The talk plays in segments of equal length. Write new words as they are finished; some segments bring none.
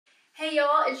Hey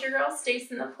y'all, it's your girl Stace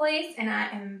in the place, and I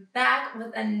am back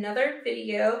with another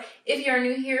video. If you're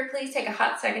new here, please take a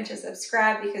hot second to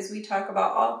subscribe because we talk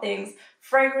about all things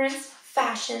fragrance,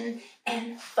 fashion,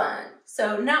 and fun.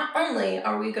 So not only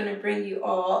are we going to bring you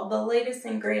all the latest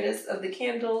and greatest of the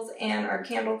candles and our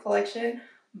candle collection,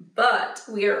 but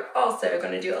we are also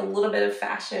going to do a little bit of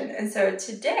fashion. And so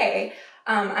today,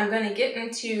 I'm going to get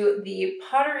into the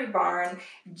Pottery Barn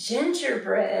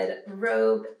Gingerbread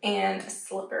Robe and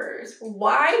slippers.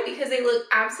 Why? Because they look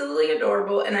absolutely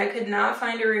adorable and I could not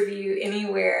find a review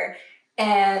anywhere.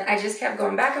 And I just kept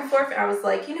going back and forth and I was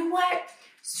like, you know what?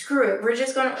 Screw it. We're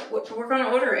going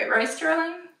to order it, right,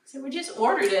 Sterling? So we just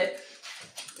ordered it.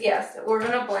 Yes, we're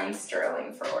going to blame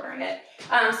Sterling for ordering it.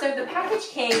 So the package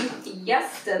came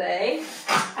yesterday.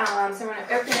 So I'm going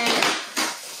to open it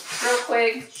real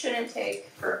quick. Shouldn't take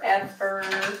forever.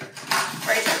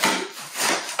 Right there.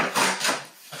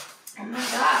 Oh my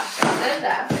gosh, I said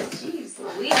that, but geez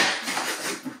Louise.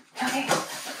 Okay.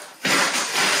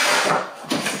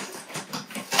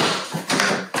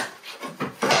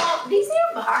 Well, these new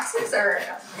boxes are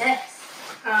a mess.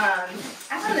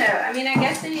 I don't know. I mean, I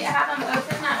guess they have them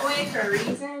open that way for a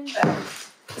reason, but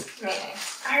anyway.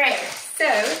 All right, so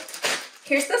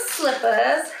here's the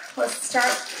slippers. Let's start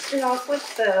it off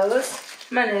with those.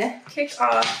 I'm gonna kick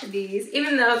off these,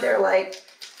 even though they're like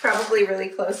probably really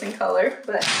close in color,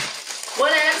 but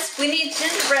what else? We need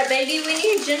gingerbread, baby. We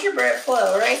need gingerbread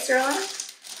flow, right, Sterling?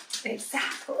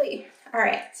 Exactly. All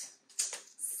right.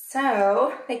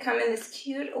 So they come in this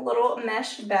cute little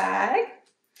mesh bag.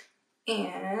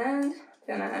 And I'm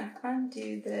gonna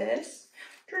undo this.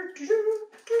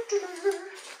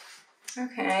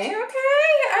 Okay. I mean,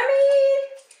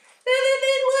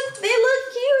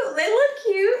 they look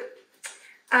cute.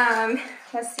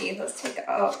 Let's see. Let's take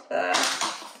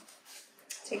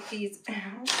these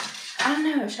out. I don't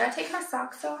know. Should I take my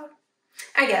socks off?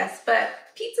 I guess, but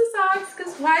pizza socks,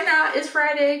 because why not? It's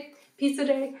Friday, pizza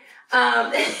day.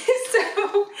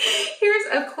 So here's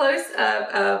a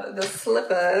close-up of the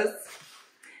slippers.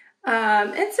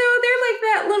 And so they're like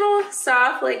that little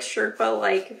soft, like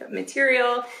Sherpa-like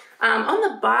material. On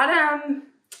the bottom,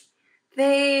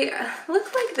 they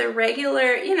look like the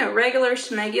regular, regular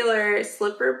schmegular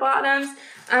slipper bottoms.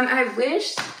 I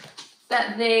wish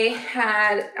that they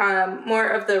had more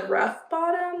of the rough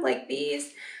bottom like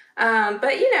these.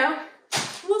 But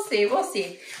we'll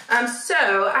see. So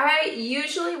I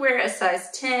usually wear a size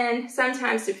 10.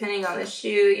 Sometimes depending on the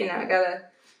shoe, I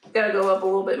gotta go up a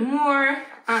little bit more.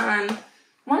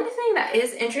 One thing that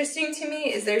is interesting to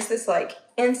me is there's this like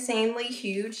insanely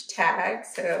huge tag,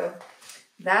 so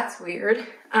that's weird.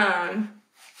 So I'm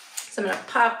gonna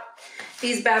pop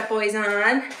these bad boys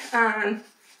on.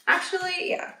 Actually,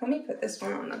 yeah, let me put this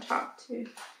one on the top too.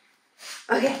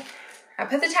 Okay, I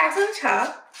put the tags on the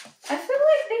top. I feel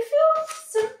like they feel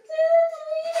something,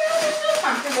 they feel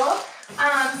comfortable.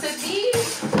 So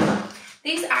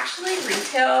these actually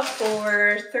retail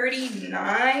for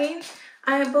 $39,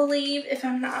 I believe, if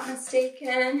I'm not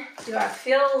mistaken. Do I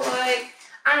feel like,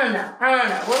 I don't know.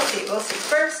 We'll see.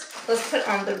 First, let's put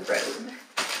on the robe.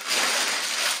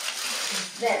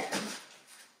 Then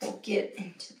we'll get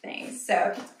into things.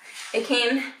 So it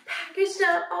came packaged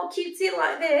up all cutesy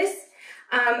like this.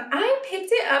 I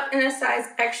picked it up in a size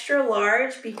extra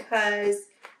large because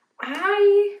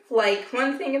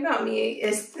one thing about me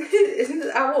is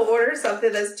I will order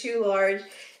something that's too large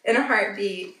in a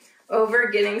heartbeat over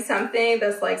getting something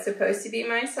that's like supposed to be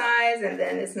my size and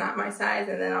then it's not my size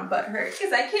and then I'm butthurt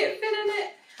because I can't fit in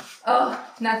it. Oh,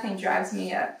 nothing drives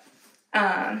me up.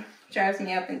 Drives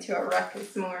me up into a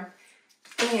ruckus more.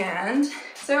 And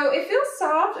so it feels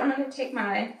soft. I'm going to take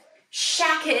my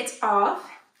shacket off.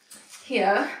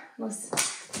 Here, let's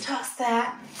toss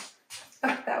that.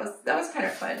 Oh, that was kind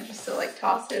of fun just to like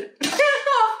toss it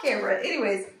off camera.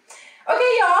 Anyways,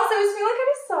 okay, y'all. So it's feeling kind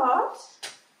of soft.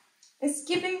 It's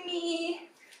giving me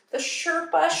the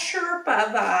Sherpa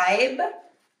vibe.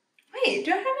 Wait,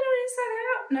 do I have it on inside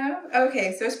out? No.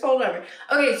 Okay, so it's folded over.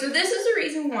 Okay, so this is the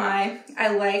reason why I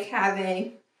like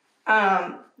having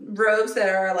robes that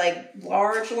are like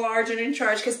large and in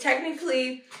charge, because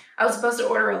technically I was supposed to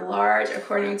order a large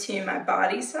according to my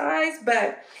body size,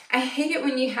 but I hate it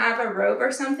when you have a robe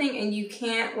or something and you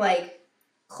can't like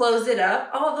close it up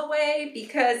all the way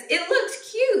because it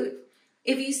looks cute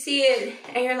if you see it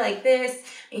and you're like this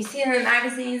and you see it in the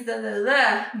magazines,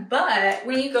 but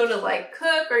when you go to like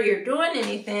cook or you're doing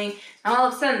anything and all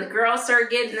of a sudden the girls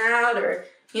start getting out or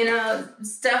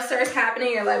stuff starts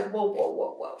happening, you're like,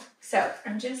 whoa. So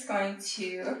I'm just going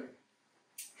to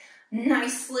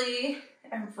nicely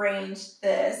arrange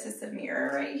this. It's a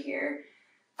mirror right here.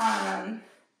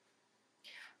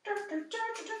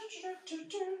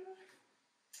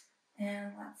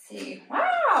 And let's see.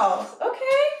 Wow.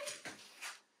 Okay.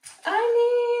 I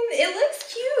mean, it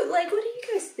looks cute. Like, what do you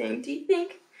guys think? Do you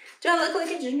think? Do I look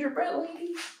like a gingerbread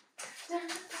lady?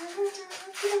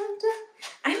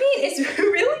 I mean,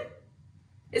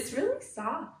 it's really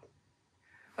soft.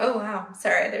 Oh wow.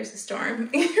 Sorry, there's a storm.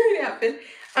 It happened.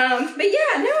 But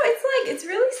yeah, no, it's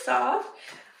really soft.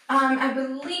 I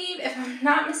believe, if I'm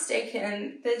not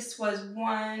mistaken, this was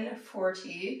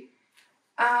 $140.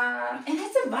 And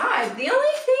it's a vibe. The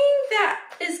only thing that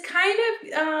is kind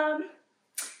of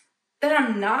that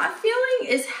I'm not feeling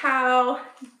is how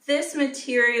this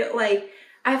material, like,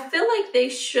 I feel like they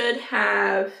should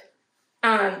have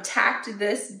tacked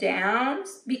this down,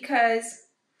 because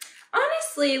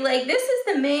honestly, like, this is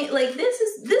the main, like, this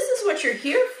is what you're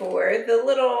here for. The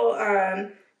little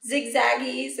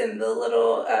zigzaggies and the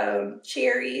little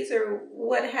cherries or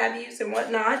what have yous and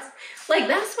whatnots. Like,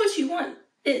 that's what you want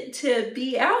it to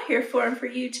be out here for and for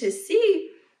you to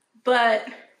see. But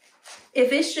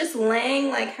if it's just laying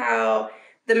like how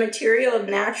the material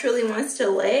naturally wants to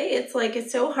lay, it's like,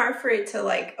 it's so hard for it to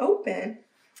like open.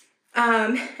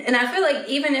 And I feel like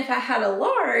even if I had a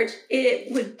large,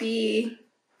 it would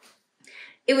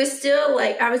still,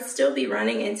 like, I would still be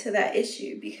running into that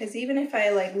issue, because even if I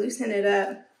like loosen it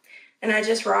up and I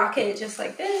just rock it just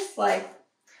like this, like,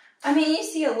 I mean, you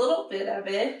see a little bit of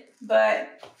it, but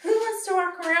who wants to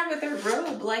walk around with a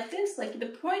robe like this? Like, the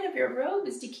point of your robe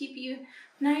is to keep you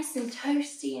nice and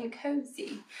toasty and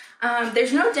cozy.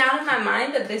 There's no doubt in my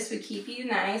mind that this would keep you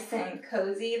nice and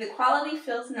cozy. The quality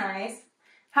feels nice.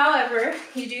 However,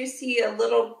 you do see a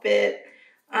little bit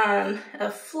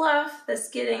of fluff that's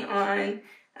getting on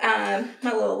my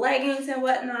little leggings and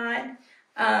whatnot.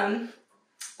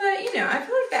 But, you know, I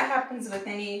feel like that happens with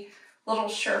any little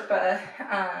Sherpa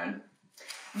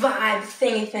vibe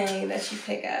thingy thing that you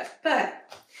pick up.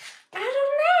 But I don't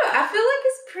know. I feel like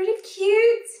it's pretty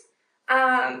cute.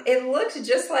 It looked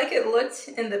just like it looked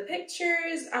in the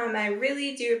pictures. I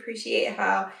really do appreciate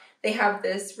how they have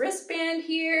this wristband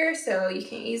here, so you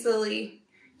can easily,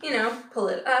 you know, pull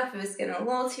it up if it's getting a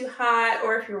little too hot,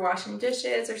 or if you're washing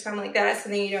dishes or something like that, so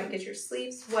then you don't get your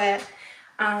sleeves wet.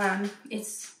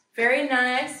 It's very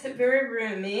nice, very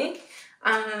roomy.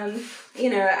 You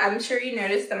know, I'm sure you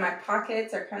noticed that my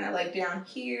pockets are kind of like down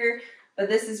here, but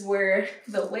this is where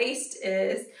the waist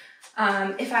is.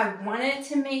 If I wanted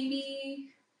to maybe,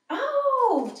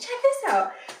 oh, check this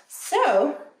out.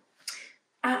 So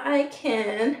I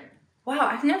can, wow,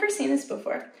 I've never seen this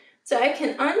before. So I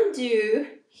can undo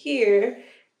here,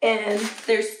 and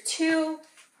there's 2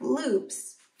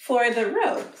 loops for the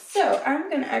robe. So I'm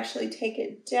gonna actually take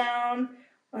it down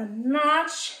a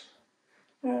notch.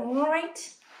 All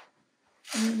right,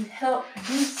 and help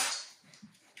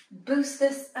boost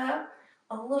this up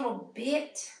a little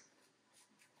bit.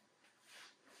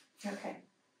 Okay.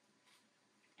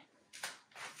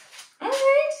 All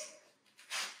right.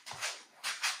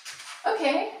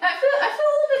 Okay, I feel a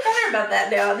little bit better about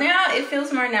that now. Now it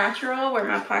feels more natural where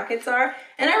my pockets are,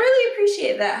 and I really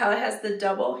appreciate that, how it has the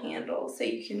double handle, so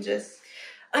you can just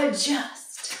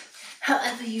adjust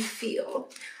however you feel.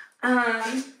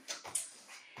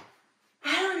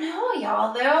 I don't know,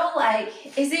 y'all, though.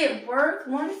 Like, is it worth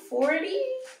 $140?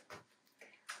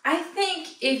 I think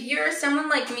if you're someone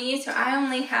like me, so I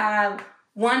only have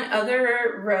one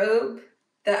other robe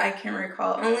that I can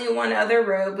recall. Only one other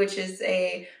robe, which is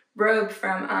a robe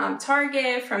from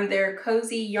Target, from their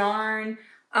Cozy Yarn.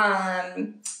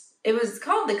 It was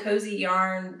called the Cozy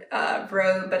Yarn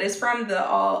robe, but it's from the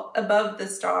All Above the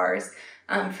Stars.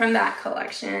 From that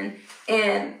collection,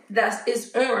 and that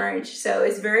is orange, so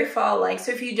it's very fall-like.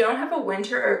 So if you don't have a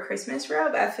winter or a Christmas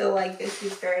robe, I feel like this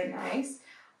is very nice.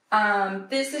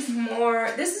 This is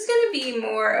going to be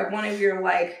more of one of your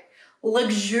like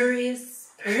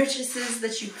luxurious purchases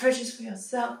that you purchase for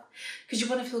yourself, because you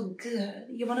want to feel good,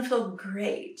 you want to feel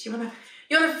great, you want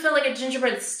to feel like a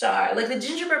gingerbread star, like the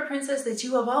gingerbread princess that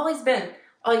you have always been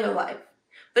all your life.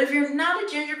 But if you're not a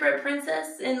gingerbread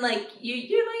princess and like you're like,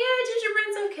 yeah,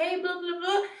 gingerbread's okay, blah blah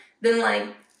blah, then like,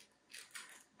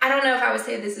 I don't know if I would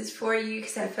say this is for you,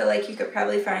 because I feel like you could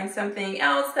probably find something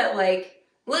else that like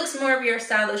looks more of your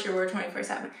style that you wear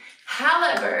 24/7.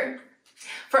 However,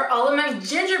 for all of my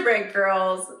gingerbread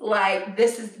girls, like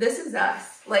this is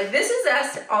us. Like, this is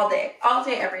us all day,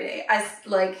 every day.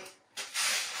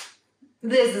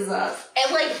 This is us.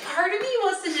 And like, part of me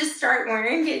wants to just start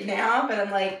wearing it now, but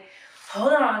I'm like,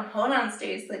 hold on,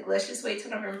 Stace. Like, let's just wait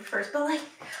till November 1st. But like,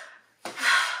 oh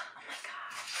my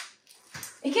gosh,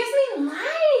 it gives me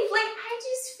life. Like, I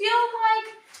just feel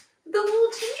like the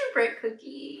little gingerbread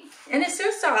cookie, and it's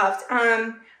so soft.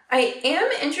 I am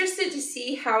interested to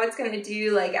see how it's going to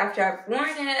do, like, after I've worn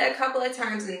it a couple of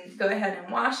times and go ahead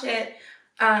and wash it.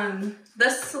 The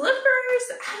slippers,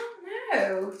 I don't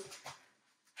know.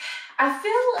 I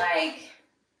feel like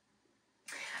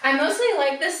I mostly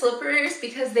like the slippers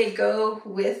because they go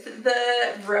with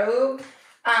the robe.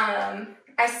 I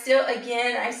still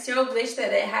wish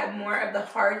that it had more of the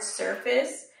hard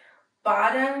surface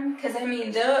bottom, because I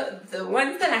mean the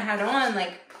ones that I had on,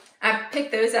 like, I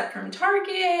picked those up from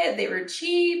Target. They were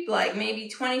cheap, like maybe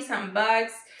 20 something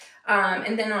bucks,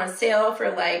 and then on sale for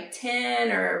like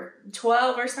 10 or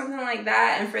 12 or something like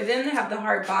that. And for them to have the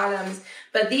hard bottoms,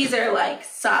 but these are like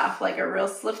soft, like a real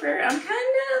slipper, I'm kind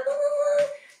of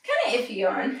iffy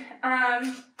on.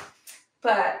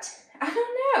 But I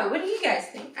don't know. What do you guys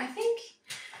think? I think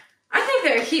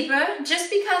they're a keeper,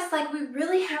 just because, like, we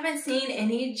really haven't seen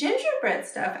any gingerbread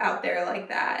stuff out there like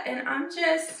that. And I'm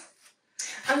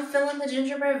feeling the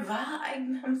gingerbread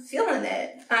vibe. I'm feeling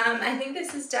it. I think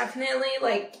this is definitely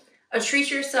like a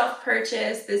treat yourself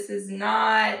purchase. This is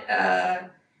not,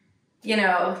 you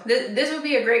know, this would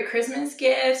be a great Christmas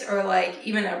gift, or like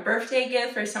even a birthday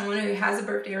gift for someone who has a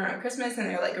birthday around Christmas and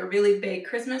they're like a really big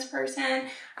Christmas person.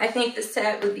 I think the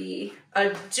set would be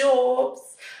adorbs.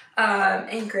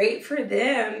 And great for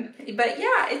them. But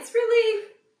yeah, it's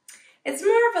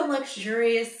more of a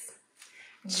luxurious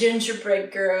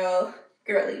gingerbread girly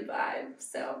vibe.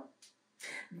 So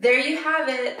there you have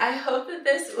it. I hope that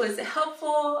this was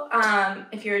helpful.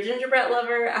 If you're a gingerbread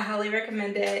lover, I highly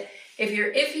recommend it. If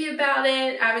you're iffy about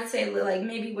it, I would say, like,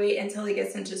 maybe wait until it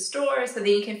gets into stores so that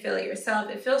you can feel it yourself.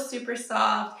 It feels super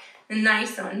soft and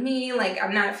nice on me. Like,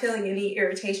 I'm not feeling any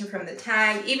irritation from the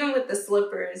tag. Even with the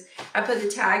slippers, I put the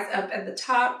tags up at the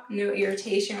top, no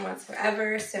irritation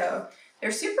whatsoever. So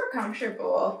they're super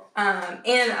comfortable.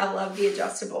 And I love the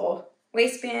adjustable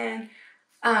waistband.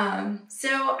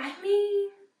 So, I mean,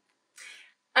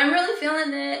 I'm really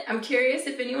feeling it. I'm curious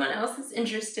if anyone else is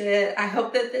interested. I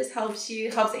hope that this helps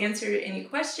answer any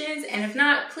questions. And if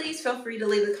not, please feel free to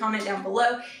leave a comment down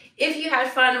below. If you had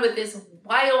fun with this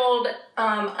wild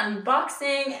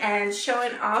unboxing and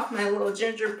showing off my little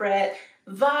gingerbread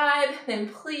vibe, then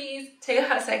please take a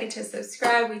hot second to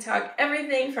subscribe. We talk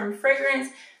everything from fragrance,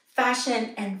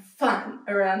 fashion, and fun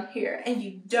around here, and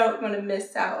you don't want to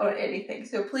miss out on anything.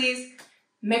 So please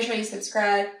make sure you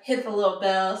subscribe, hit the little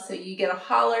bell so you get a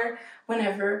holler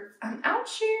whenever I'm out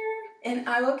here, and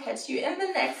I will catch you in the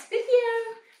next video.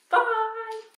 Bye!